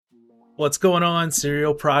What's going on,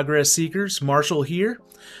 Serial Progress Seekers? Marshall here.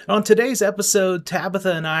 On today's episode,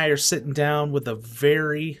 Tabitha and I are sitting down with a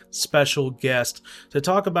very special guest to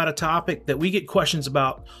talk about a topic that we get questions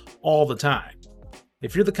about all the time.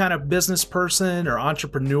 If you're the kind of business person or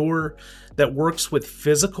entrepreneur that works with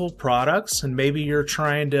physical products and maybe you're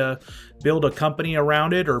trying to build a company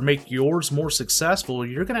around it or make yours more successful,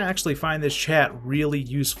 you're going to actually find this chat really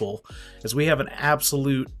useful as we have an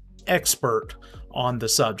absolute expert on the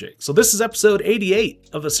subject. So this is episode 88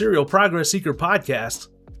 of the Serial Progress Seeker podcast.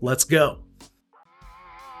 Let's go.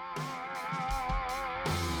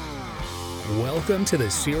 Welcome to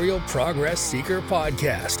the Serial Progress Seeker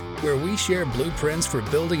podcast, where we share blueprints for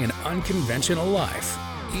building an unconventional life.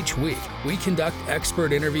 Each week, we conduct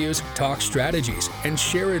expert interviews, talk strategies, and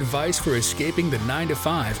share advice for escaping the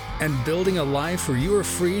 9-to-5 and building a life where you are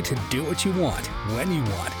free to do what you want, when you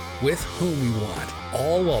want, with whom you want,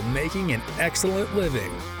 all while making an excellent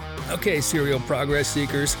living. Okay, Serial Progress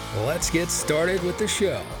Seekers, let's get started with the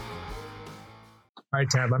show. All right,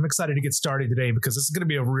 Tab, I'm excited to get started today because this is going to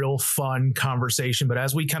be a real fun conversation. But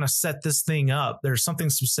as we kind of set this thing up, there's something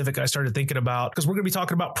specific I started thinking about because we're going to be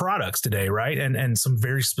talking about products today, right? And some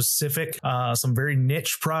very specific, some very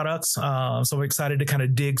niche products. So I'm excited to kind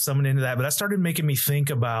of dig something into that. But that started making me think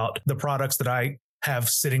about the products that I have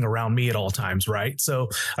sitting around me at all times, right? So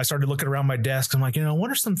I started looking around my desk. I'm like, what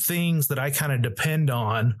are some things that I kind of depend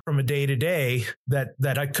on from a day to day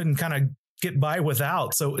that I couldn't kind of get by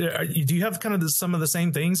without? So do you have kind of some of the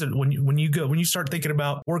same things when you start thinking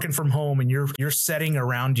about working from home and your setting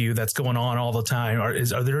around you that's going on all the time?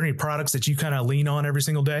 Are there any products that you kind of lean on every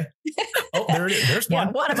single day? Oh, there it is. There's one.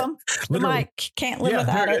 Yeah, one of them. Mike can't live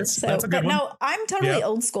without it. So, that's a good one. No, I'm totally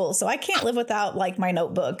old school, so I can't live without like my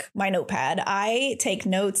notebook, my notepad. I take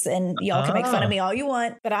notes, and y'all can make fun of me all you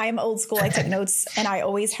want, but I am old school. I take notes, and I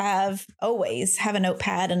always have a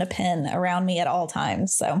notepad and a pen around me at all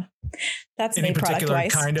times. So that's any me particular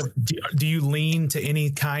product-wise. kind of, do you lean to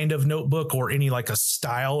any kind of notebook or any like a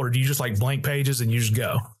style, or do you just like blank pages and you just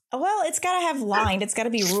go? Well, it's got to have lined. It's got to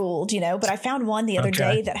be ruled, but I found one the other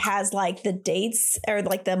day that has like the dates or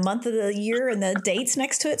like the month of the year and the dates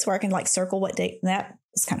next to it. So I can like circle what date. That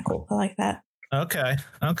is kind of cool. I like that. Okay.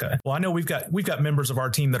 Well, I know we've got members of our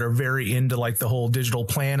team that are very into like the whole digital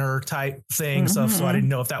planner type thing. So I didn't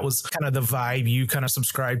know if that was kind of the vibe you kind of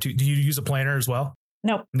subscribe to. Do you use a planner as well?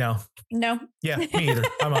 Nope. No. Yeah, me either.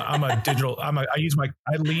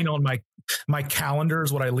 I lean on my calendar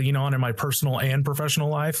is what I lean on in my personal and professional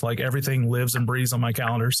life. Like everything lives and breathes on my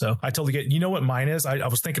calendar. So I totally get, what mine is? I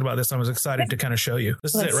was thinking about this. I was excited to kind of show you.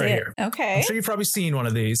 This is it right here. Okay. I'm sure you've probably seen one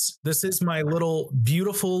of these. This is my little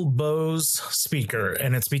beautiful Bose speaker.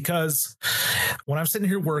 And it's because when I'm sitting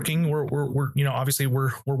here working, we're obviously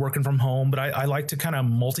we're working from home, but I like to kind of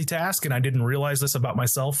multitask. And I didn't realize this about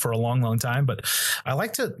myself for a long, long time, but I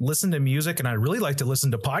like to listen to music and I really like to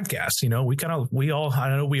listen to podcasts. We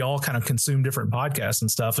all kind of consume different podcasts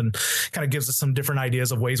and stuff, and kind of gives us some different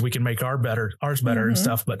ideas of ways we can make ours better and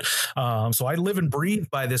stuff. But so I live and breathe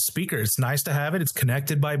by this speaker. It's nice to have it. It's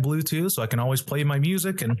connected by Bluetooth, so I can always play my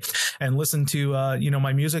music and listen to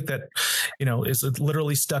my music that is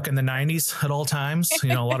literally stuck in the 90s at all times. A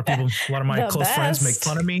lot of my close friends make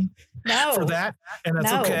fun of me for that, and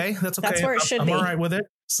that's okay. That's okay. That's where it should be. I'm all right with it.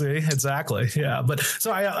 See, exactly. Yeah. But so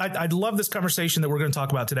I love this conversation that we're going to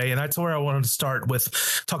talk about today. And that's where I wanted to start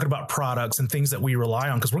with talking about products and things that we rely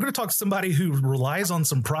on, because we're going to talk to somebody who relies on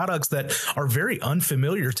some products that are very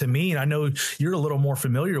unfamiliar to me. And I know you're a little more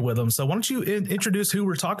familiar with them. So why don't you introduce who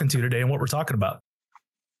we're talking to today and what we're talking about?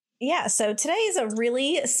 Yeah, so today is a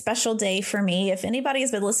really special day for me. If anybody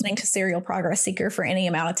has been listening to Serial Progress Seeker for any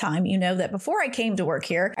amount of time, you know that before I came to work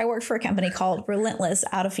here, I worked for a company called Relentless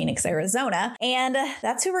out of Phoenix, Arizona. And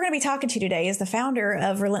that's who we're going to be talking to today, is the founder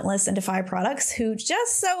of Relentless and Defy Products, who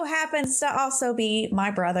just so happens to also be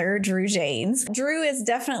my brother, Drew Janes. Drew is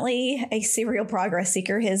definitely a serial progress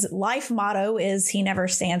seeker. His life motto is he never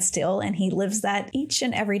stands still, and he lives that each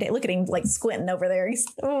and every day. Look at him like squinting over there.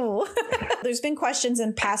 There's been questions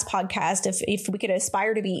in past podcast if we could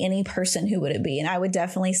aspire to be any person, who would it be? And I would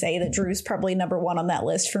definitely say that Drew's probably number one on that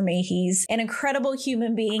list for me. He's an incredible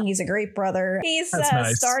human being. He's a great brother. He's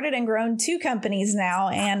nice. Started and grown 2 companies now,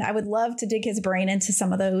 and I would love to dig his brain into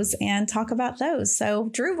some of those and talk about those. So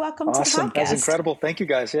Drew, welcome to the podcast. That's incredible. Thank you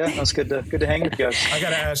guys. Yeah, that's good to hang with you guys. I got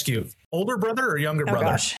to ask you, older brother or younger brother?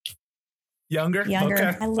 Gosh. Younger. Okay. All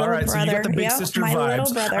right. Brother. So you got the big sister my vibes.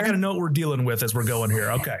 little brother. I got to know what we're dealing with as we're going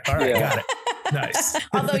here. Okay. All right. Got it. Nice.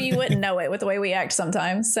 Although you wouldn't know it with the way we act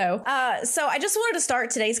sometimes. So I just wanted to start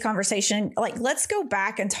today's conversation. Like, let's go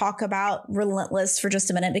back and talk about Relentless for just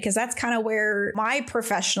a minute, because that's kind of where my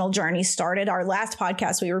professional journey started. Our last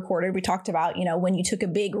podcast we recorded, we talked about, when you took a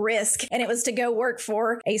big risk, and it was to go work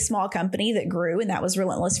for a small company that grew, and that was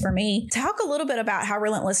Relentless for me. Talk a little bit about how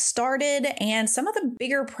Relentless started and some of the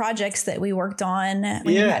bigger projects that we worked on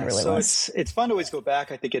when you had Relentless. So it's fun to always go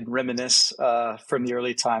back, I think, and reminisce from the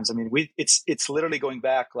early times. I mean, it's literally going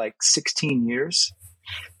back like 16 years.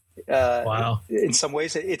 Wow. In some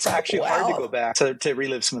ways, it's actually hard to go back to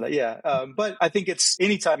relive some of that. Yeah. But I think it's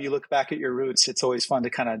anytime you look back at your roots, it's always fun to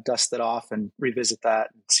kind of dust it off and revisit that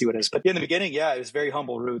and see what it is. But in the beginning, it was very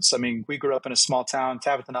humble roots. I mean, we grew up in a small town.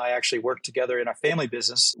 Tabitha and I actually worked together in our family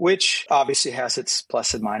business, which obviously has its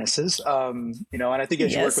plus and minuses. And I think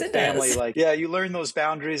as you work with family, you learn those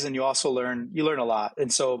boundaries, and you also learn a lot.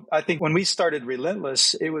 And so I think when we started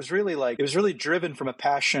Relentless, it was really driven from a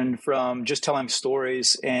passion from just telling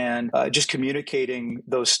stories and just communicating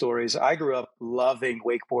those stories. I grew up loving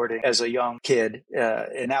wakeboarding as a young kid.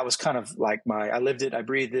 And that was kind of like I lived it, I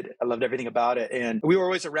breathed it, I loved everything about it. And we were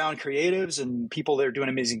always around creatives and people that are doing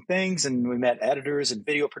amazing things. And we met editors and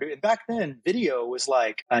video producers. And back then, video was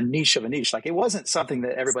like a niche of a niche. Like, it wasn't something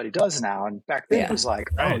that everybody does now. And back then it was like,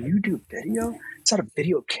 oh, you do video? Is that a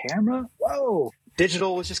video camera? Whoa.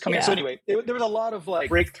 Digital was just coming in. So anyway, there was a lot of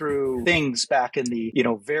breakthrough things back in the,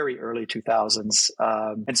 very early 2000s.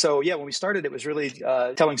 And so, when we started, it was really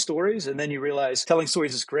telling stories. And then you realize telling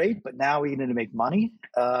stories is great, but now we need to make money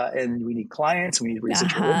and we need clients, and we need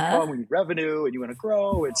residual income, we need revenue, and you want to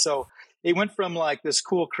grow. And so it went from this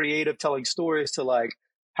cool creative telling stories to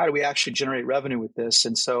how do we actually generate revenue with this?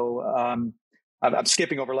 And so I'm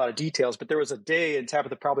skipping over a lot of details, but there was a day, and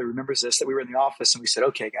Tabitha probably remembers this, that we were in the office and we said,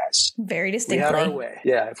 okay, guys. Very distinctly. We had our way.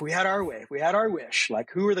 Yeah. If we had our way, if we had our wish,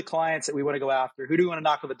 who are the clients that we want to go after? Who do we want to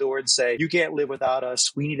knock on the door and say, you can't live without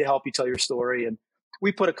us. We need to help you tell your story. And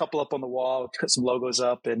we put a couple up on the wall, put some logos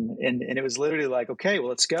up, and it was literally okay, well,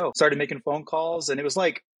 let's go. Started making phone calls, and it was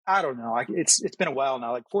I don't know. It's been a while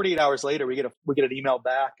now. 48 hours later, we get an email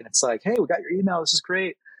back, and it's hey, we got your email. This is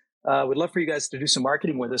great. We'd love for you guys to do some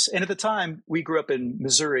marketing with us. And at the time, we grew up in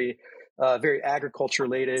Missouri, very agriculture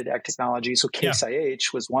related, ag technology. So Case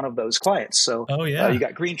IH was one of those clients. So you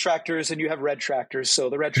got green tractors and you have red tractors.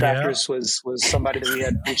 So the red tractors was somebody that we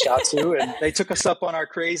had reached out to, and they took us up on our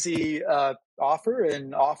crazy offer,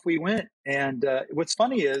 and off we went. And what's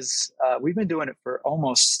funny is we've been doing it for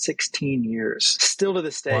almost 16 years, still to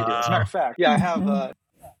this day. Wow. As a matter of fact, I have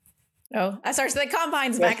I started the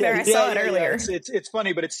combines back there. I saw it earlier. Yeah. It's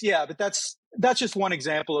funny, but but that's just one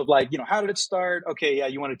example of how did it start? Okay,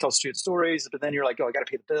 you want to tell student stories, but then you're oh, I got to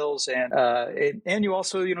pay the bills, and you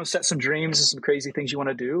also set some dreams and some crazy things you want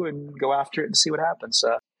to do, and go after it and see what happens.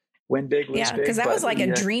 Win big, lose big. Because that was a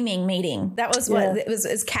dreaming meeting. That was what it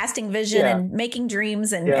was casting vision and making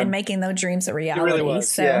dreams and making those dreams a reality. It really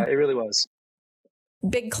was. So. Yeah, it really was.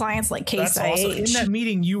 Big clients like Case IH. Awesome. In that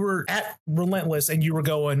meeting, you were at Relentless and you were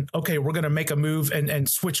going, okay, we're going to make a move and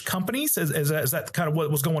switch companies. Is that kind of what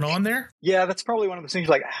was going on there? Yeah, that's probably one of those things.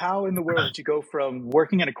 How in the world did you go from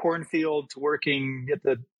working in a cornfield to working at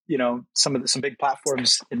the some big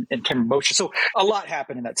platforms in camera motion. So a lot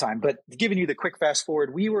happened in that time, but giving you the quick fast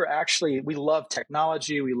forward, we love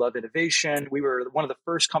technology. We love innovation. We were one of the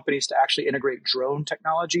first companies to actually integrate drone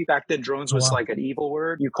technology. Back then, drones was an evil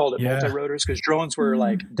word. You called it multi-rotors because drones were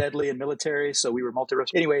deadly in military. So we were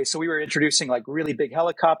multi-rotors. Anyway, so we were introducing really big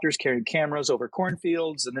helicopters carrying cameras over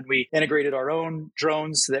cornfields. And then we integrated our own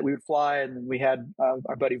drones that we would fly. And then we had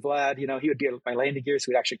our buddy Vlad, he would be my landing gear. So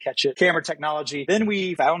we'd actually catch it. Camera technology. Then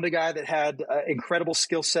we found a guy that had incredible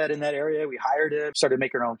skill set in that area. We hired him, started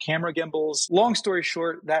making our own camera gimbals. Long story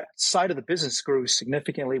short, that side of the business grew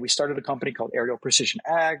significantly. We started a company called Aerial Precision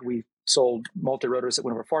Ag. We sold multi-rotors at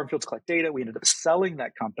one of our farm fields to collect data. We ended up selling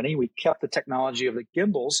that company. We kept the technology of the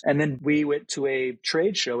gimbals. And then we went to a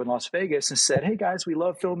trade show in Las Vegas and said, hey guys, we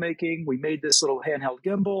love filmmaking. We made this little handheld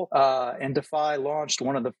gimbal. And Defy launched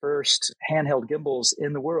one of the first handheld gimbals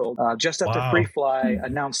in the world. Just after FreeFly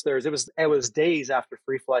announced theirs. It was days after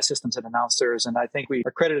FreeFly Systems had announced theirs. And I think we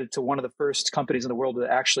are credited to one of the first companies in the world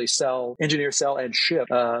to actually engineer, sell, and ship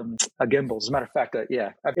a gimbal. As a matter of fact,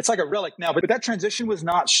 it's like a relic now, but that transition was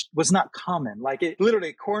not common. It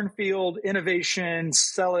literally cornfield innovation,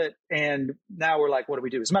 sell it, And now we're like, what do we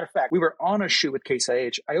do? As a matter of fact, we were on a shoot with Case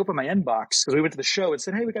IH. I opened my inbox because we went to the show and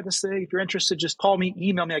said, hey, we got this thing. If you're interested, just call me,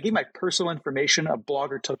 email me. I gave my personal information. A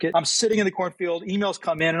blogger took it. I'm sitting in the cornfield. Emails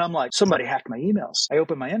come in and I'm like, somebody hacked my emails. I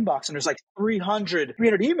open my inbox and there's like 300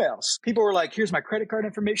 emails. People were like, here's my credit card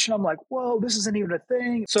information. I'm like, whoa, this isn't even a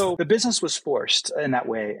thing. So the business was forced in that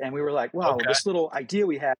way. And we were like, wow, this little idea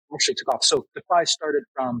we had actually took off. So Defy started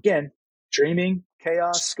from, again, dreaming,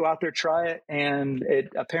 chaos, go out there, try it. And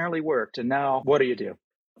it apparently worked. And now what do you do?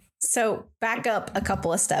 So back up a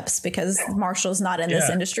couple of steps because Marshall's not in this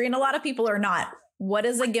industry and a lot of people are not. What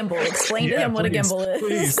is a gimbal? Explain to him what a gimbal is.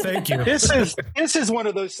 Please, thank you. This is one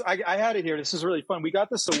of those, I had it here. This is really fun. We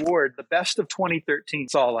got this award, the best of 2013.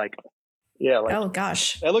 It's all like, oh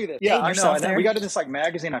gosh. Look at this. Yeah, I know. And we got in this like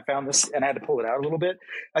magazine. I found this and I had to pull it out a little bit.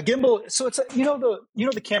 A gimbal. So it's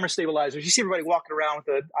the camera stabilizers. You see everybody walking around with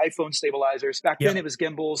the iPhone stabilizers. Back then it was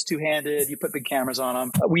gimbals, two-handed. You put big cameras on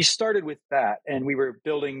them. We started with that and we were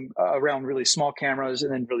building around really small cameras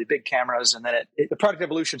and then really big cameras. And then the product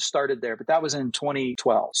evolution started there, but that was in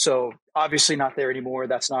 2012. So obviously not there anymore.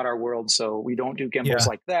 That's not our world. So we don't do gimbals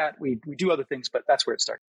like that. We do other things, but that's where it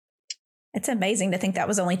started. It's amazing to think that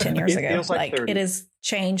was only 10 years ago. Feels like 30. It has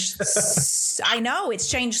changed. I know it's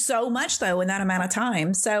changed so much though in that amount of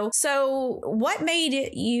time. So what made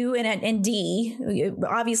you and D,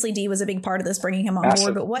 obviously D was a big part of this, bringing him on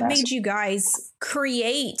board, but what made you guys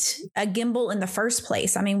create a gimbal in the first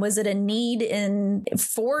place? I mean, was it a need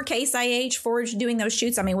for Case IH for doing those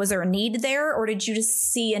shoots? I mean, was there a need there or did you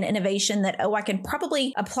just see an innovation that, I can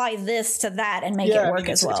probably apply this to that and make it work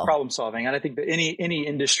as well? It's problem solving. And I think that any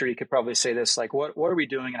industry could probably say this, like, what are we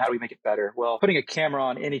doing and how do we make it better? Well, putting a camera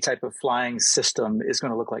on any type of flying system is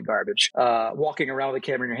going to look like garbage. Walking around with a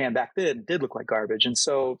camera in your hand back then did look like garbage. And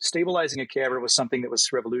so stabilizing a camera was something that was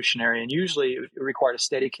revolutionary. And usually it required a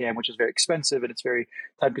steady cam, which is very expensive and it's very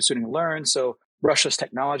time consuming to learn. So brushless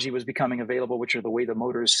technology was becoming available, which are the way the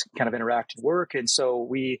motors kind of interact and work. And so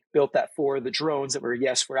we built that for the drones that were,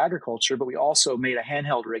 for agriculture, but we also made a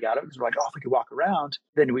handheld rig out of it because we're like, if we could walk around,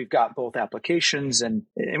 then we've got both applications. And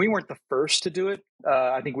we weren't the first to do it.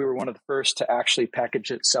 I think we were one of the first to actually package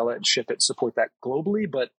it, sell it, and ship it, support that globally.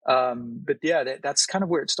 But that's kind of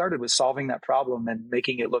where it started, was solving that problem and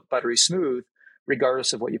making it look buttery smooth,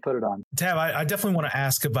 regardless of what you put it on. Tab, I definitely want to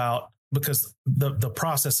ask about, because the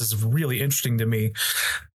process is really interesting to me.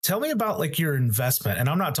 Tell me about like your investment. And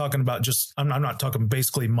I'm not talking about I'm not talking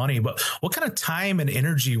basically money, but what kind of time and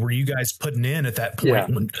energy were you guys putting in at that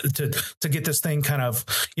point to get this thing kind of,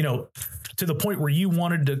 to the point where you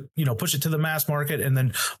wanted to, push it to the mass market? And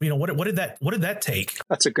then, what did that take?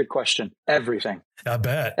 That's a good question. Everything. I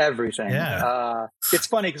bet. Everything. Yeah. It's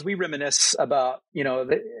funny because we reminisce about,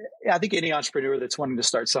 I think any entrepreneur that's wanting to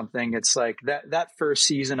start something, it's like that first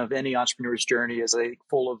season of any entrepreneur's journey is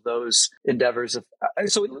full of those endeavors.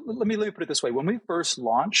 So let me put it this way. When we first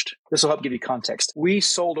launched, this will help give you context. We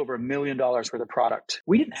sold over $1 million worth of product.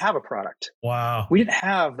 We didn't have a product. Wow. We didn't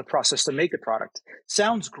have the process to make a product.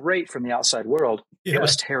 Sounds great from the outside world. Yeah. It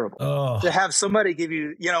was terrible. To have somebody give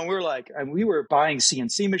you, we were buying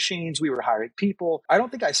CNC machines. We were hiring people. I don't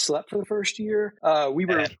think I slept for the first year. We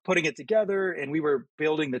were putting it together and we were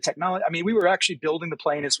building the technology. I mean, we were actually building the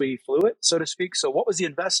plane as we flew it, so to speak. So what was the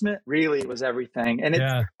investment? Really, it was everything.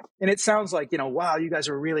 And it sounds like, wow, you guys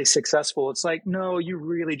are really successful. It's like, no, you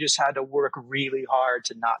really just had to work really hard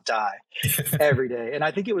to not die every day. And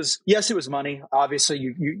I think it was money. Obviously,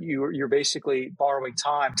 you're basically borrowing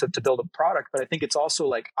time to build a product. But I think it's also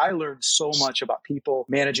like, I learned so much about people,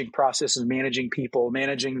 managing processes, managing people,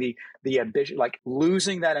 managing the ambition, like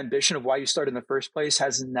losing that ambition of why you started in the first place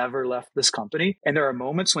has never left this company. And there are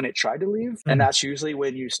moments when it tried to leave. And that's usually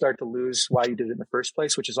when you start to lose why you did it in the first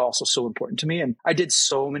place, which is also so important to me. And I did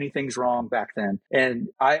so many things wrong back then. And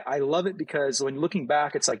I love it because when looking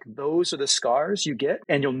back, it's like, those are the scars you get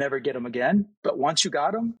and you'll never get them again. But once you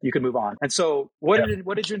got them, you can move on. And so what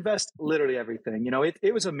did you invest? Literally everything.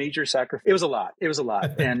 It was a major sacrifice. It was a lot.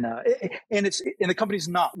 And the company's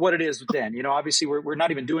not what it is then. Obviously we're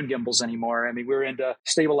not even doing gimbals anymore. I mean, we're into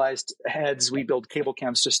stabilized heads. We build cable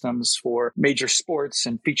cam systems for major sports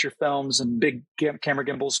and feature films and big camera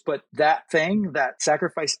gimbals. But that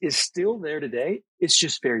sacrifice is still there today. It's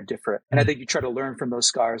just very different. And I think you try to learn from those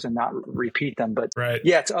scars and not repeat them. But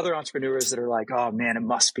to other entrepreneurs that are like, oh man, it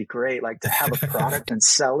must be great. Like to have a product and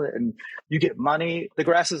sell it and you get money. The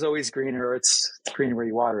grass is always greener, or it's greener where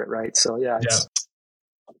you water it. Right. So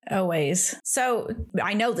Always. So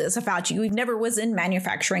I know this about you. You never was in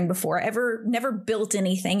manufacturing before, never built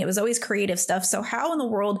anything. It was always creative stuff. So how in the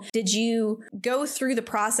world did you go through the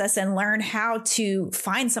process and learn how to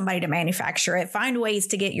find somebody to manufacture it, find ways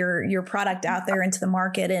to get your product out there into the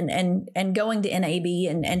market and going to NAB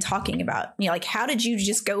and talking about, like, how did you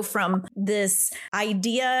just go from this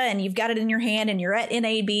idea and you've got it in your hand and you're at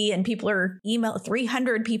NAB and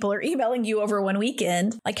 300 people are emailing you over one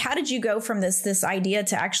weekend. Like, how did you go from this idea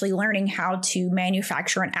to actually learning how to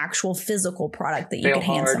manufacture an actual physical product that you could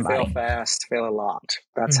hand somebody? Fail fast, fail a lot.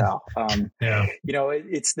 That's how.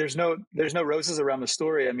 There's no roses around the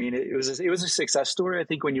story. I mean, it was a success story, I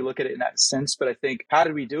think, when you look at it in that sense. But I think, how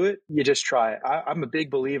did we do it? You just try it. I'm a big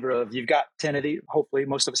believer of, you've got 10 of these. Hopefully,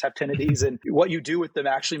 most of us have 10 of these, and what you do with them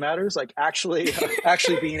actually matters. Like actually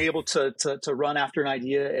being able to run after an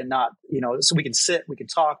idea and not, so we can sit, we can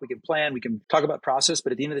talk, we can plan, we can talk about process.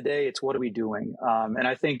 But at the end of the day, it's what are we doing? And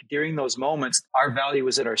I think during those moments, our value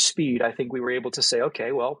was at our speed. I think we were able to say,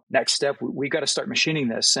 okay, well, next step, we got to start machining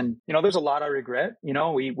this. And, there's a lot I regret.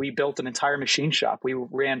 We built an entire machine shop. We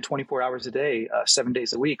ran 24 hours a day, 7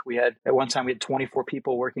 days a week. At one time, we had 24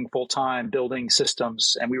 people working full time, building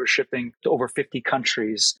systems, and we were shipping to over 50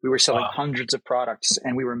 countries. We were selling hundreds of products,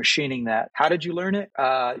 and we were machining that. How did you learn it?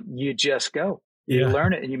 You just go. You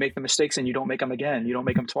learn it and you make the mistakes and you don't make them again. You don't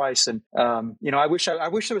make them twice. And, I wish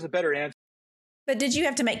there was a better answer. But did you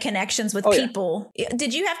have to make connections with people? Yeah.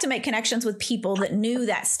 Did you have to make connections with people that knew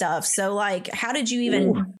that stuff? So like, how did you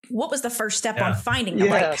even, what was the first step on finding the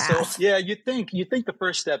right path? So, you think the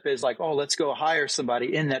first step is like, oh, let's go hire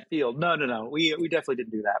somebody in that field. No. We definitely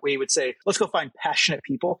didn't do that. We would say, let's go find passionate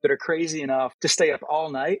people that are crazy enough to stay up all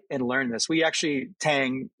night and learn this. We actually,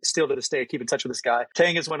 Tang, still to this day, I keep in touch with this guy.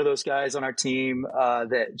 Tang is one of those guys on our team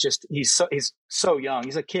that just, he's so young.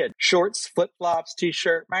 He's a kid, shorts, flip flops,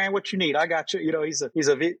 t-shirt, man, what you need? I got you. He's a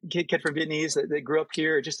kid from Vietnamese that grew up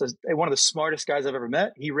here, just one of the smartest guys I've ever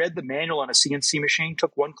met. He read the manual on a CNC machine,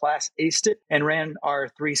 took one class, aced it, and ran our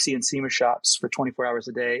 3 CNC shops for 24 hours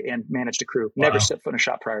a day and managed a crew. Never stepped foot in a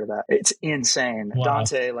shop prior to that. It's insane. Wow.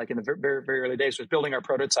 Dante, like in the very, very early days, was building our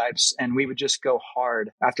prototypes, and we would just go hard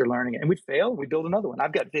after learning it. And we'd fail, we'd build another one.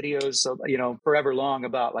 I've got videos of, forever long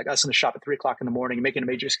about like us in the shop at 3 o'clock in the morning and making a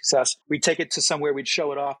major success. We'd take it to somewhere, we'd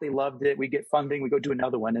show it off. They loved it. We'd get funding. We'd go do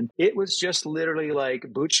another one. And it was just literally like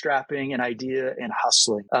bootstrapping an idea and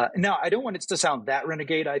hustling. Now, I don't want it to sound that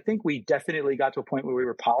renegade. I think we definitely got to a point where we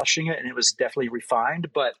were polishing it and it was definitely refined.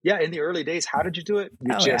 But yeah, in the early days, how did you do it?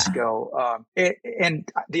 You just go. And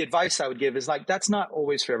the advice I would give is like, that's not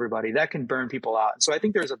always for everybody. That can burn people out. So I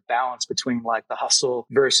think there's a balance between like the hustle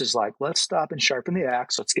versus like, let's stop and sharpen the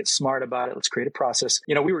axe. Let's get smart about it. Let's create a process.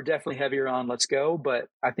 We were definitely heavier on let's go. But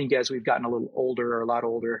I think as we've gotten a lot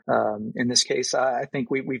older, in this case, I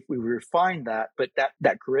think we refined that. But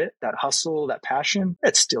that grit, that hustle, that passion,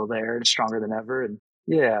 it's still there. It's stronger than ever. And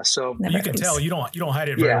so you can tell you don't hide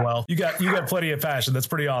it very well. You got plenty of passion. That's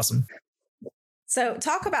pretty awesome. So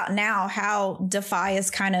talk about now how Defy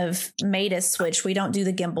has kind of made a switch. We don't do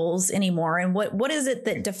the gimbals anymore. And what is it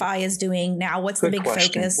that Defy is doing now? What's the big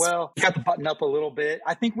focus? Well, you got to button up a little bit.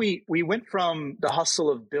 I think we went from the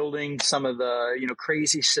hustle of building some of the,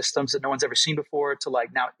 crazy systems that no one's ever seen before to like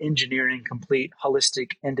now engineering complete holistic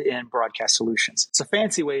end-to-end broadcast solutions. It's a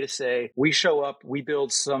fancy way to say we show up, we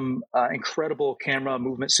build some incredible camera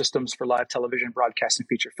movement systems for live television, broadcast, and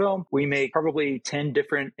feature film. We make probably 10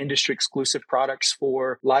 different industry exclusive products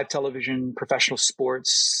for live television, professional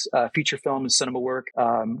sports, feature film, and cinema work.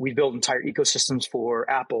 We built entire ecosystems for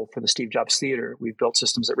Apple, for the Steve Jobs Theater. We've built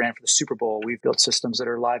systems that ran for the Super Bowl. We've built systems that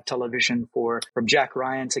are live television from Jack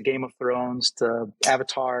Ryan to Game of Thrones to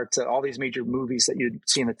Avatar to all these major movies that you'd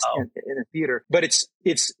see in the theater. But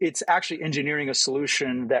it's actually engineering a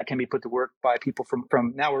solution that can be put to work by people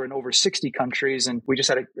from now we're in over 60 countries. And we just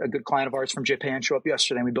had a good client of ours from Japan show up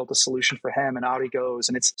yesterday, and we built a solution for him, and out he goes.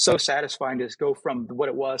 And it's so satisfying to go from what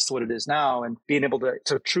it was to what it is now, and being able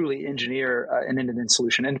to truly engineer an end-to-end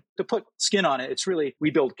solution. And to put skin on it, it's really, we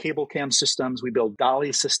build cable cam systems, we build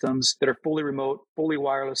dolly systems that are fully remote, fully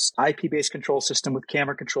wireless, IP-based control system with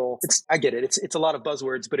camera control. I get it. It's a lot of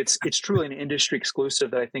buzzwords, but it's truly an industry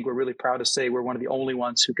exclusive that I think we're really proud to say we're one of the only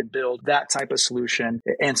ones who can build that type of solution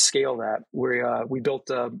and scale that. We built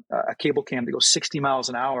a cable cam that goes 60 miles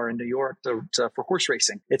an hour in New York for horse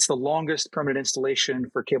racing. It's the longest permanent installation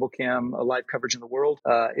for cable cam live coverage coverage in the world.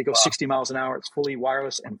 It goes 60 miles an hour. It's fully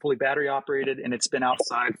wireless and fully battery operated. And it's been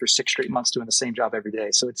outside for 6 straight months doing the same job every day.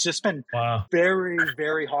 So it's just been very,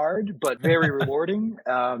 very hard, but very rewarding.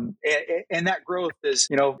 And that growth is,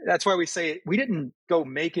 that's why we say we didn't go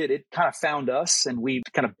make it. It kind of found us, and we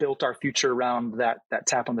kind of built our future around that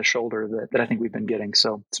tap on the shoulder that I think we've been getting.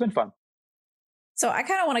 So it's been fun. So I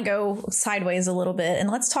kind of want to go sideways a little bit,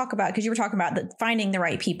 and let's talk about, because you were talking about finding the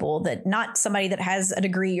right people, that not somebody that has a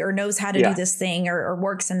degree or knows how to do this thing or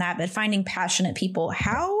works in that, but finding passionate people.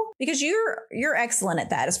 Because you're excellent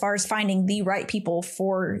at that as far as finding the right people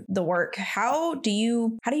for the work. How do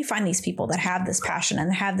you find these people that have this passion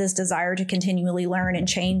and have this desire to continually learn and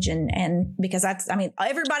change? And because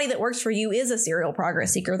everybody that works for you is a serial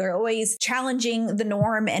progress seeker. They're always challenging the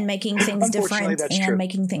norm and making things different and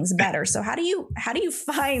making things better. So how do you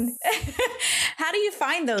find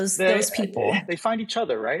those people? They find each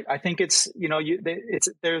other, right? I think it's,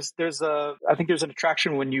 there's an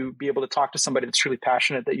attraction when you be able to talk to somebody that's truly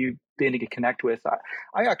passionate that you begin to connect with.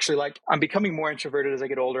 I'm becoming more introverted as I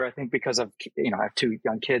get older, I think, because I have 2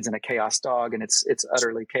 young kids and a chaos dog, and it's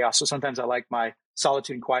utterly chaos. So sometimes I like my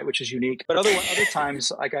solitude and quiet, which is unique. But other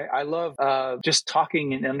times, like I love just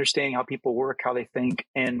talking and understanding how people work, how they think,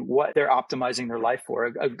 and what they're optimizing their life for.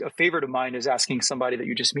 A favorite of mine is asking somebody that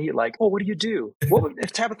you just meet, like, "Oh, what do you do?"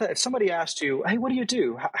 If Somebody asked you, "Hey, what do you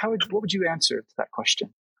do?" What would you answer to that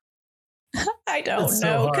question? I don't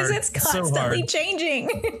know, because it's constantly changing.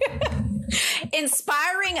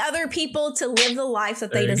 Inspiring other people to live the life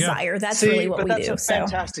that they desire. That's really what we do. That's a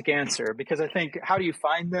fantastic answer, because I think, how do you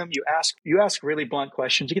find them? You ask really blunt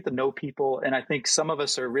questions. You get to know people, and I think some of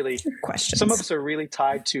us are really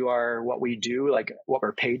tied to what we do, like what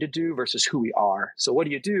we're paid to do versus who we are. So what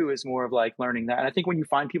do you do is more of like learning that. And I think when you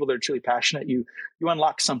find people that are truly passionate, you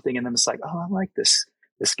unlock something in them. It's like, oh, I like this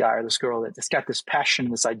guy or this girl that's got this passion,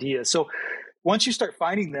 this idea. So once you start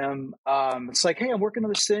finding them, it's like, hey, I'm working on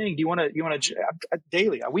this thing. Do you want to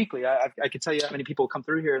daily, weekly? I can tell you how many people come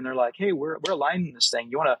through here and they're like, hey, we're aligning this thing.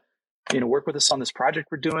 You want to, work with us on this project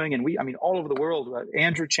we're doing? And all over the world.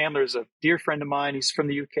 Andrew Chandler is a dear friend of mine. He's from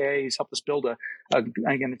the UK. He's helped us build an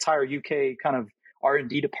entire UK kind of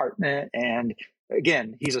R&D department. And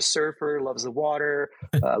again, he's a surfer, loves the water,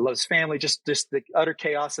 loves family, just the utter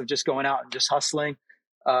chaos of just going out and just hustling.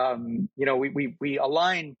 We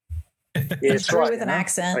align. It's right, with an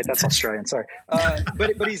accent. Right, that's Australian. Sorry,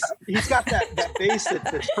 but he's got that base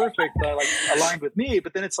that's perfect, aligned with me.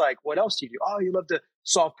 But then it's like, what else do you do? Oh, you love to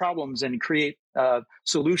solve problems and create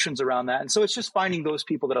solutions around that. And so it's just finding those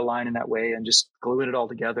people that align in that way and just gluing it all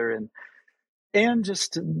together. And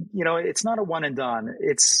just, it's not a one and done.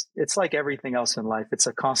 It's like everything else in life. It's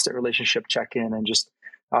a constant relationship check-in and just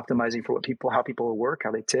optimizing for how people work,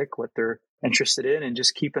 how they tick, what they're interested in, and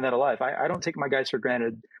just keeping that alive. I don't take my guys for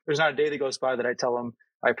granted. There's not a day that goes by that I tell them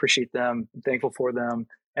I appreciate them, I'm thankful for them,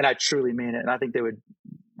 and I truly mean it. And I think they would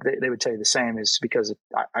tell you the same, is because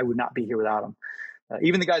I would not be here without them.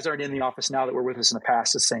 Even the guys that aren't in the office now that were with us in the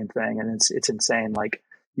past, the same thing. And it's insane. Like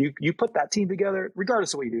you put that team together,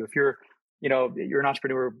 regardless of what you do. If you're an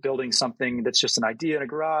entrepreneur building something that's just an idea in a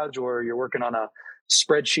garage, or you're working on a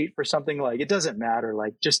spreadsheet for something, like, it doesn't matter.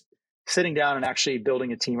 Like, just sitting down and actually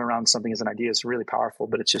building a team around something as an idea is really powerful.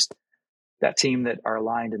 But it's just that team that are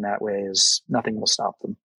aligned in that way, is nothing will stop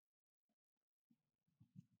them.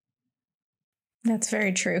 That's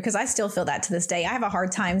very true, because I still feel that to this day. I have a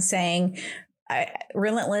hard time saying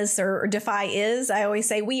Relentless or Defy is. I always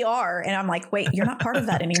say we are, and I'm like, wait, you're not part of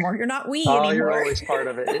that anymore. You're not we anymore. You're always part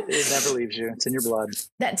of it. It never leaves you. It's in your blood.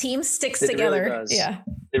 That team sticks together. Really does. Yeah,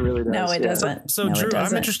 it really does. No, it doesn't. So Drew,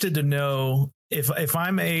 I'm interested to know if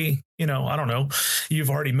I'm I don't know, you've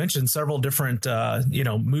already mentioned several different,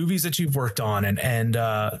 movies that you've worked on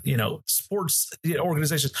and sports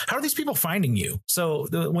organizations. How are these people finding you? So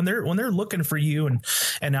when they're looking for you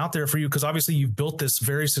and out there for you, because obviously you've built this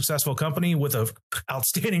very successful company with a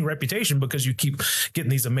outstanding reputation because you keep getting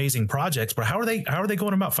these amazing projects, but how are they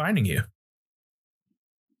going about finding you?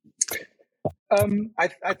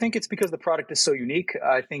 I think it's because the product is so unique.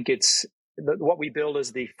 I think it's what we build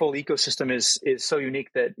as the full ecosystem is so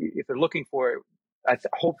unique that if they're looking for it,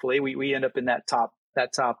 hopefully we end up in that top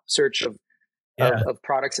search of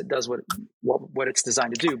products that does what it's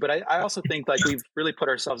designed to do. But I also think, like, we've really put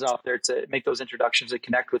ourselves out there to make those introductions and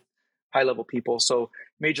connect with high level people. So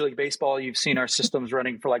Major League Baseball, you've seen our systems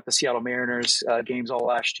running for like the Seattle Mariners games all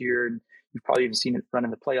last year, and you've probably even seen it run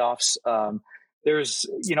in the playoffs. There's,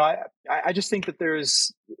 I just think that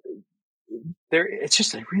it's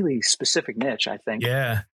just a really specific niche, I think.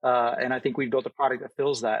 Yeah. And I think we've built a product that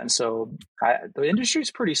fills that. And so the industry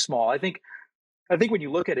is pretty small. I think I think when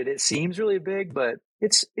you look at it, it seems really big, but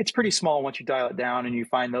it's pretty small once you dial it down and you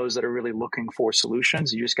find those that are really looking for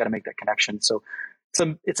solutions. You just got to make that connection. So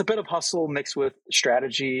it's a bit of hustle mixed with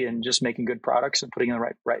strategy and just making good products and putting them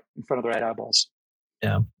right in front of the right eyeballs.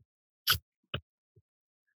 Yeah.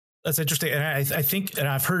 That's interesting. And I think, and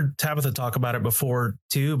I've heard Tabitha talk about it before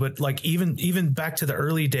too, but like even back to the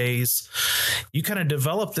early days, you kind of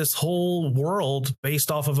developed this whole world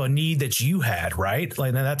based off of a need that you had, right?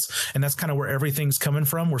 Like that's kind of where everything's coming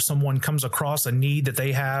from, where someone comes across a need that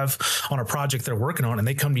they have on a project they're working on and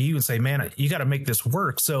they come to you and say, man, you got to make this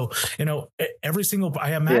work. So, every single,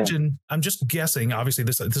 I imagine, I'm just guessing, obviously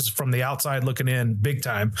this is from the outside looking in big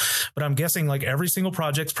time, but I'm guessing like every single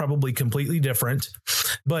project's probably completely different.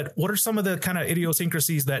 But what are some of the kind of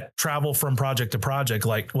idiosyncrasies that travel from project to project?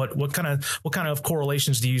 Like what kind of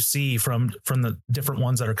correlations do you see from the different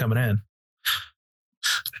ones that are coming in?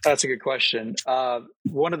 That's a good question.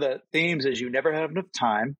 One of the themes is you never have enough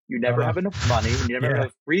time, you never have enough money, and you never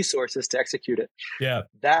have resources to execute it. Yeah.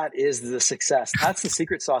 That is the success. That's the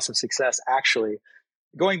secret sauce of success, actually.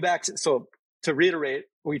 Going back to reiterate,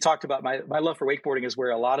 we talked about my love for wakeboarding is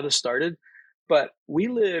where a lot of this started. But we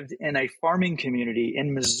lived in a farming community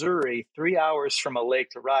in Missouri, 3 hours from a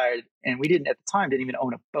lake to ride. And we didn't even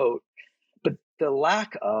own a boat. But the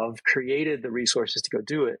lack of created the resources to go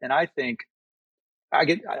do it. And I think I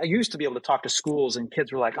used to be able to talk to schools and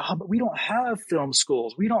kids were like, oh, but we don't have film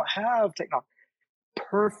schools. We don't have technology.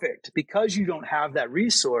 Perfect. Because you don't have that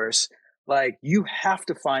resource, like you have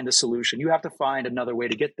to find a solution. You have to find another way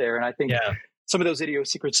to get there. And I think some of those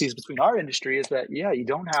idiosyncrasies between our industry is that, you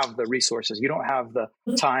don't have the resources. You don't have the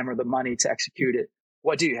time or the money to execute it.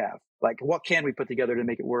 What do you have? Like, what can we put together to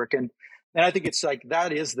make it work? And I think it's like,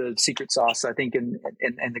 that is the secret sauce, I think, and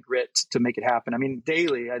the grit to make it happen. I mean,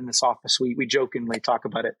 daily in this office, we jokingly talk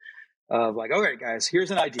about it of like, all right, guys,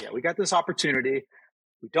 here's an idea. We got this opportunity.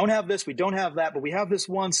 We don't have this, we don't have that, but we have this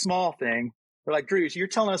one small thing. We're like, Drew, so you're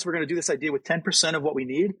telling us we're going to do this idea with 10% of what we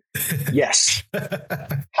need? Yes.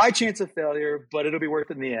 High chance of failure, but it'll be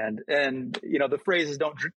worth it in the end. And, the phrase is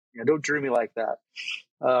don't drew me like that.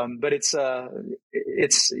 But it's bad,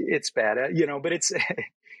 but it's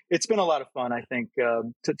been a lot of fun, I think,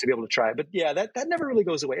 to be able to try it. But yeah, that never really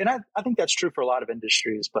goes away. And I think that's true for a lot of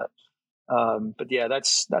industries, but yeah,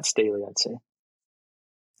 that's daily, I'd say.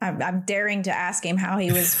 I'm daring to ask him how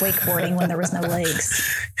he was wakeboarding when there was no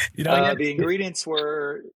legs. The ingredients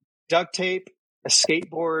were duct tape, a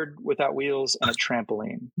skateboard without wheels, and a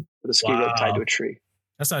trampoline with a ski rope tied to a tree.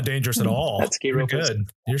 That's not dangerous at all. That ski rope You're good.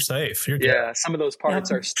 You're safe. You're good. Yeah, some of those parts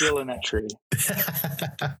are still in that tree.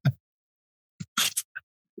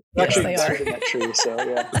 Actually, buried in that tree. So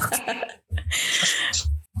yeah.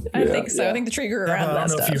 I think so. I think the tree grew around that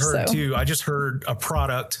stuff. I don't know if you heard too. I just heard a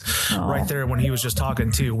product right there when he was just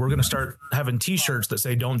talking too. We're going to start having T-shirts that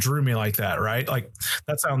say "Don't drew me like that." Right? Like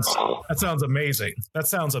that sounds amazing. That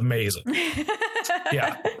sounds amazing.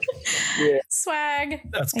 Yeah. Swag.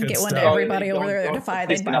 That's and good get stuff. one to everybody over there to Defy.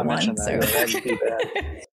 They'd buy one. So.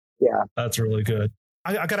 Yeah, that's really good.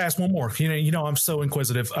 I got to ask one more. I'm so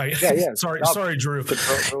inquisitive. Sorry, Drew.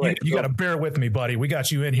 You got to bear with me, buddy. We got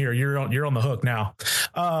you in here. You're on the hook now.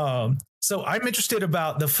 So I'm interested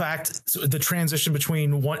about the transition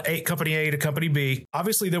between company A to company B.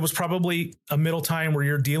 Obviously, there was probably a middle time where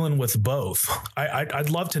you're dealing with both. I'd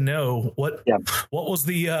love to know what was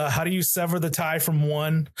the how do you sever the tie from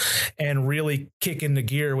one and really kick into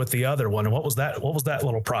gear with the other one? And what was that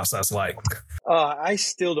little process like? I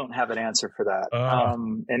still don't have an answer for that.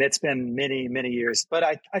 And it's been many, many years, but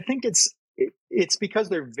I think it's because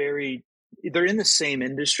they're in the same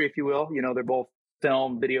industry, if you will. They're both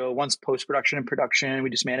film, video, one's post-production and production, we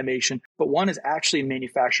do some animation, but one is actually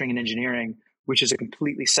manufacturing and engineering, which is a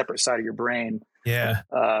completely separate side of your brain. Yeah.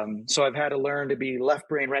 So I've had to learn to be left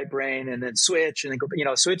brain, right brain, and then switch and then go,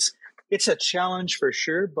 so it's a challenge for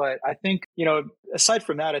sure. But I think, aside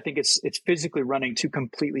from that, I think it's physically running two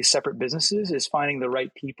completely separate businesses is finding the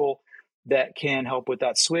right people that can help with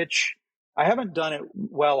that switch. I haven't done it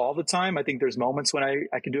well all the time. I think there's moments when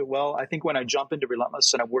I can do it well. I think when I jump into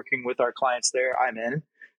Relentless and I'm working with our clients there, I'm in.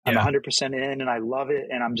 I'm 100% in and I love it.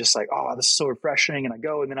 And I'm just like, oh, this is so refreshing. And I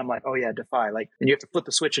go, and then I'm like, oh yeah, Defy. Like, and you have to flip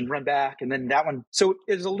the switch and run back. And then that one. So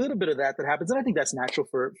there's a little bit of that happens. And I think that's natural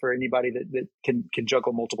for anybody that can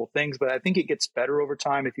juggle multiple things. But I think it gets better over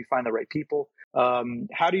time if you find the right people.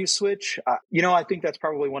 How do you switch? I think that's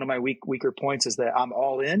probably one of my weaker points is that I'm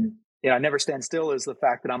all in. I never stand still is the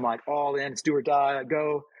fact that I'm like all in, it's do or die, I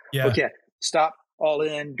go. Yeah. Okay, stop. all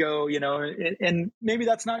in, go, and maybe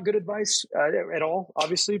that's not good advice at all,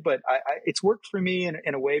 obviously, but it's worked for me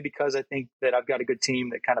in a way because I think that I've got a good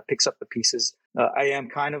team that kind of picks up the pieces. I am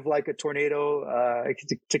kind of like a tornado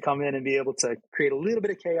to come in and be able to create a little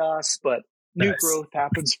bit of chaos, but new growth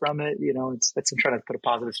happens from it. I'm trying to put a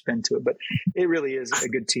positive spin to it, but it really is a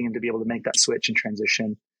good team to be able to make that switch and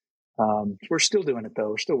transition. We're still doing it though.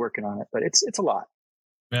 We're still working on it, but it's a lot.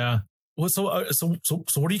 Yeah. Well, so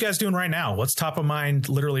what are you guys doing right now? What's top of mind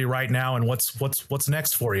literally right now? And what's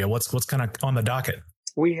next for you? What's kind of on the docket?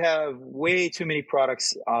 We have way too many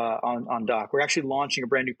products on dock. We're actually launching a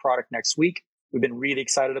brand new product next week. We've been really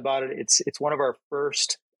excited about it. It's one of our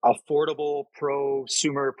first affordable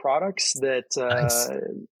prosumer products that,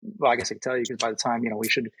 well, I guess I can tell you because by the time, we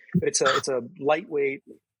should, but it's a lightweight.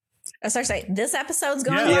 Sorry, this episode's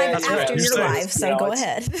going live after you're live, so go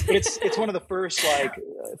ahead. It's one of the first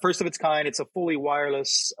of its kind. It's a fully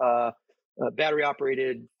wireless, battery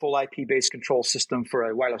operated, full IP based control system for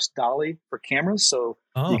a wireless dolly for cameras. So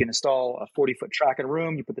you can install a 40-foot track in a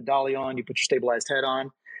room. You put the dolly on, you put your stabilized head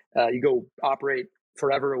on, you go operate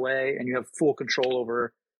forever away, and you have full control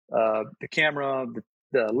over the camera,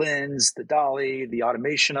 the lens, the dolly, the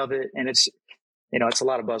automation of it, and it's a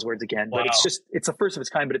lot of buzzwords again, but it's a first of its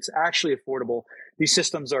kind, but it's actually affordable. These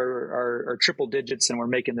systems are triple digits, and we're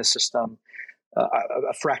making this system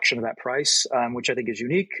a fraction of that price, which I think is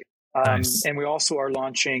unique. And we also are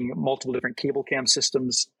launching multiple different cable cam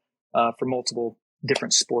systems for multiple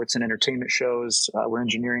different sports and entertainment shows. We're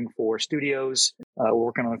engineering for studios. We're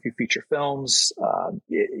working on a few feature films.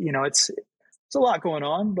 It's a lot going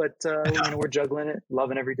on, but we're juggling it,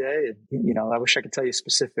 loving every day. And, I wish I could tell you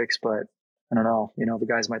specifics, but I don't know. The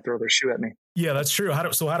guys might throw their shoe at me. Yeah, that's true. How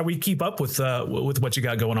do we keep up with what you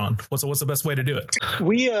got going on? What's the best way to do it?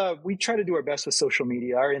 We try to do our best with social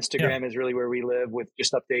media. Our Instagram is really where we live with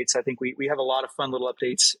just updates. I think we have a lot of fun little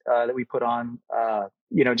updates that we put on,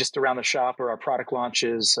 just around the shop or our product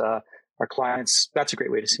launches, our clients. That's a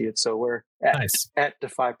great way to see it. So we're at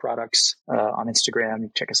Defy Products on Instagram. You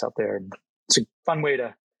can check us out there. It's a fun way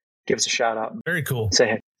to give us a shout out. Very cool. Say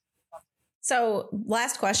hey. So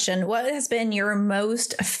last question, what has been your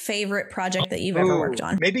most favorite project that you've ever worked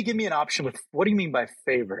on? Maybe give me an option with, what do you mean by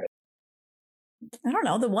favorite? I don't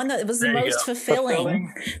know. The one that was the most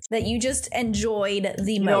fulfilling that you just enjoyed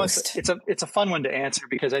the most. It's a fun one to answer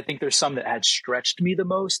because I think there's some that had stretched me the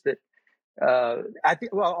most that,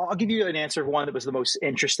 I'll give you an answer of one that was the most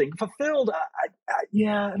interesting. Fulfilled. I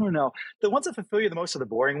don't know. The ones that fulfill you the most are the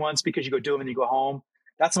boring ones because you go do them and you go home.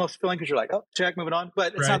 That's the most fulfilling because you're like, oh, check, moving on.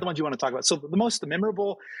 But it's not the ones you want to talk about. So the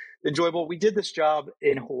memorable, enjoyable, we did this job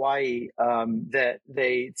in Hawaii that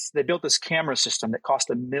they built this camera system that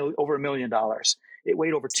cost over $1 million. It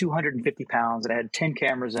weighed over 250 pounds and it had 10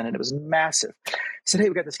 cameras in it. It was massive. I said, hey,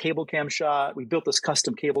 we got this cable cam shot. We built this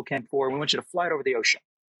custom cable cam for, and we want you to fly it over the ocean.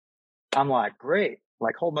 I'm like, great.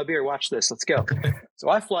 Like, hold my beer, watch this. Let's go. So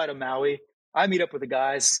I fly to Maui. I meet up with the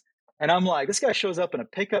guys and I'm like, this guy shows up in a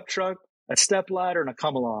pickup truck, a step ladder, and a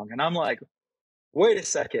come along. And I'm like, wait a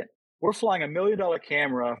second. We're flying $1 million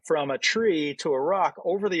camera from a tree to a rock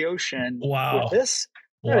over the ocean with this?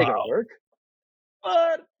 That ain't gonna work.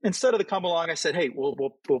 But instead of the come along, I said, hey,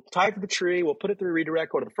 we'll tie it to the tree. We'll put it through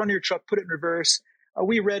redirect, go to the front of your truck, put it in reverse.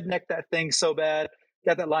 We rednecked that thing so bad,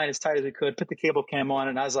 got that line as tight as we could, put the cable cam on.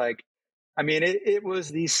 And I was like, it was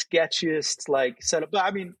the sketchiest setup.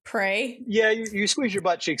 But pray. Yeah, you squeeze your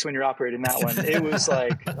butt cheeks when you're operating that one. It was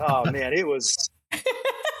like, oh man, it was.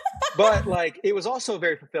 But it was also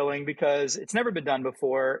very fulfilling because it's never been done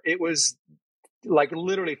before. It was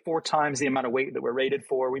literally 4 times the amount of weight that we're rated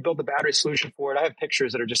for. We built a battery solution for it. I have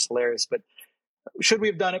pictures that are just hilarious. But should we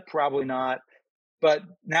have done it? Probably not. But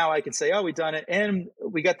now I can say, oh, we've done it, and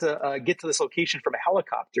we got to get to this location from a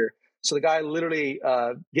helicopter. So the guy literally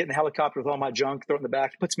get in the helicopter with all my junk, throw it in the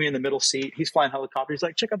back, puts me in the middle seat. He's flying helicopter. He's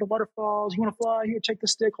like, check out the waterfalls. You want to fly? Here, take the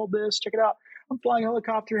stick, hold this, check it out. I'm flying a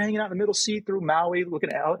helicopter, hanging out in the middle seat through Maui,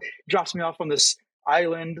 looking out. He drops me off on this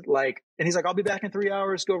island, and he's like, I'll be back in 3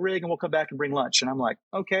 hours, go rig, and we'll come back and bring lunch. And I'm like,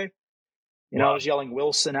 okay. I was yelling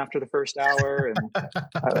Wilson after the first hour, and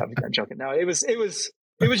I'm joking. No, it was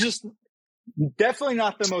just definitely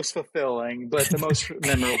not the most fulfilling, but the most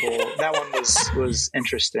memorable. That one was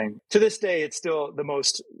interesting. To this day, it's still the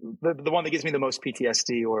one that gives me the most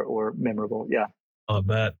PTSD or memorable. Yeah. I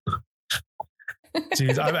bet.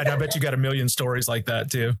 Jeez, I bet you got a million stories like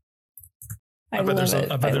that too. I bet there's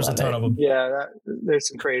a ton of them. Yeah, there's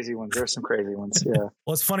some crazy ones. Yeah.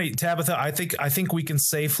 Well, it's funny, Tabitha. I think we can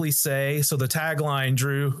safely say, so the tagline,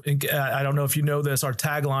 Drew, I don't know if you know this, our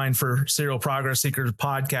tagline for Serial Progress Seekers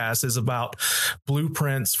podcast is about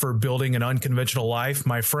blueprints for building an unconventional life.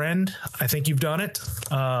 My friend, I think you've done it.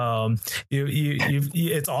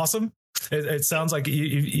 It's awesome. It sounds like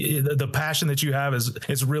the passion that you have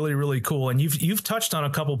is really, really cool. And you've touched on a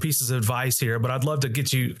couple pieces of advice here, but I'd love to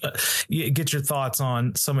get your thoughts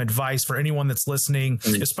on some advice for anyone that's listening,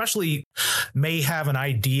 especially may have an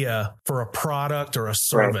idea for a product or a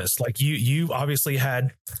service. Right. Like you obviously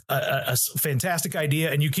had a fantastic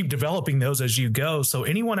idea, and you keep developing those as you go. So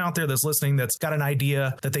anyone out there that's listening that's got an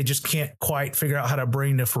idea that they just can't quite figure out how to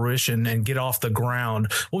bring to fruition and get off the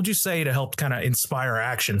ground, what would you say to help kind of inspire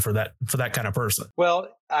action for that kind of person? Well,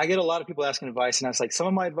 I get a lot of people asking advice, and I was like, some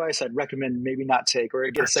of my advice I'd recommend maybe not take or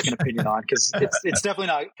get a second opinion on, because it's definitely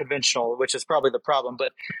not conventional, which is probably the problem.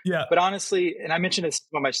 But but honestly, and I mentioned this in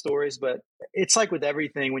one of my stories, but it's like with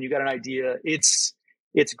everything, when you got an idea, it's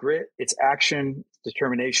grit, it's action,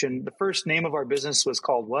 determination. The first name of our business was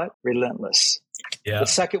called what? Relentless. Yeah. The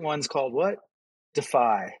second one's called what?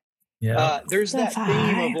 Defy. Yeah. There's that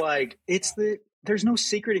theme of like, there's no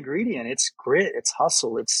secret ingredient. It's grit, it's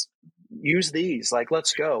hustle, it's use these, like,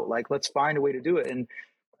 let's go, like, let's find a way to do it. And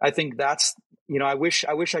I think that's, I wish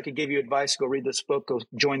I could give you advice, go read this book, go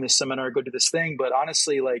join this seminar, go do this thing. But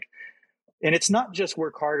honestly, like, and it's not just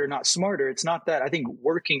work harder, not smarter. It's not that. I think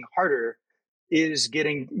working harder is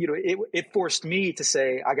getting, it forced me to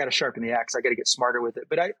say, I got to sharpen the axe. I got to get smarter with it.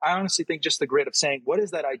 But I honestly think just the grit of saying, what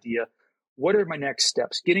is that idea? What are my next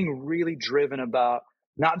steps? Getting really driven about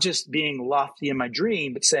not just being lofty in my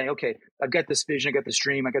dream, but saying, okay, I've got this vision, I got this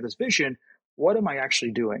dream, I got this vision. What am I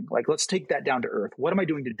actually doing? Like, let's take that down to earth. What am I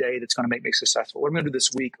doing today that's going to make me successful? What am I going to do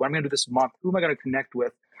this week? What am I going to do this month? Who am I going to connect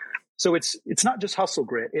with? So it's not just hustle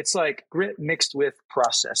grit. It's like grit mixed with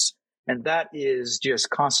process. And that is just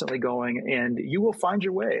constantly going, and you will find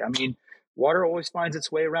your way. I mean, water always finds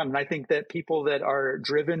its way around. And I think that people that are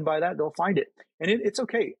driven by that, they'll find it. And it's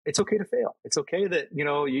okay. It's okay to fail. It's okay that,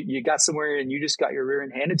 you got somewhere and you just got your rear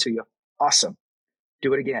end handed to you. Awesome.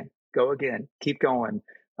 Do it again. Go again. Keep going.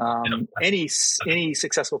 Any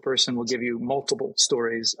successful person will give you multiple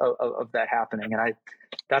stories of that happening. And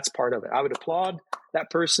that's part of it. I would applaud that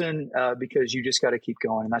person because you just got to keep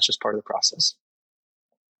going. And that's just part of the process.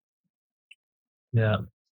 Yeah.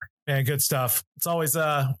 Man, good stuff. It's always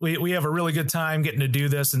we have a really good time getting to do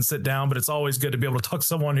this and sit down, but it's always good to be able to talk to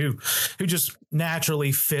someone who just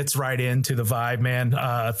naturally fits right into the vibe, man.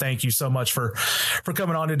 Thank you so much for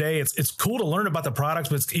coming on today. It's cool to learn about the products,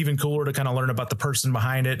 but it's even cooler to kind of learn about the person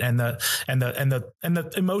behind it and the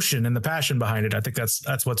emotion and the passion behind it. I think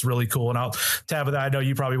that's what's really cool. And Tabitha, I know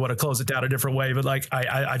you probably want to close it down a different way, but like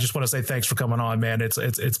I just want to say thanks for coming on, man.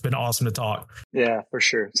 It's been awesome to talk. Yeah, for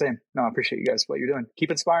sure. Same. No, I appreciate you guys, what you're doing.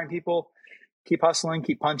 Keep inspiring people, keep hustling,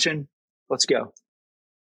 keep punching. Let's go.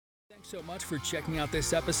 Thanks so much for checking out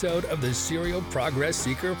this episode of the Serial Progress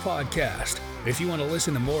Seeker podcast. If you want to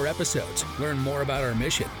listen to more episodes, learn more about our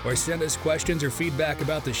mission, or send us questions or feedback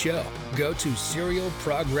about the show, go to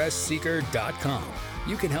serialprogressseeker.com.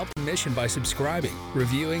 You can help the mission by subscribing,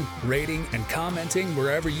 reviewing, rating, and commenting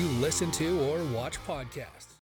wherever you listen to or watch podcasts.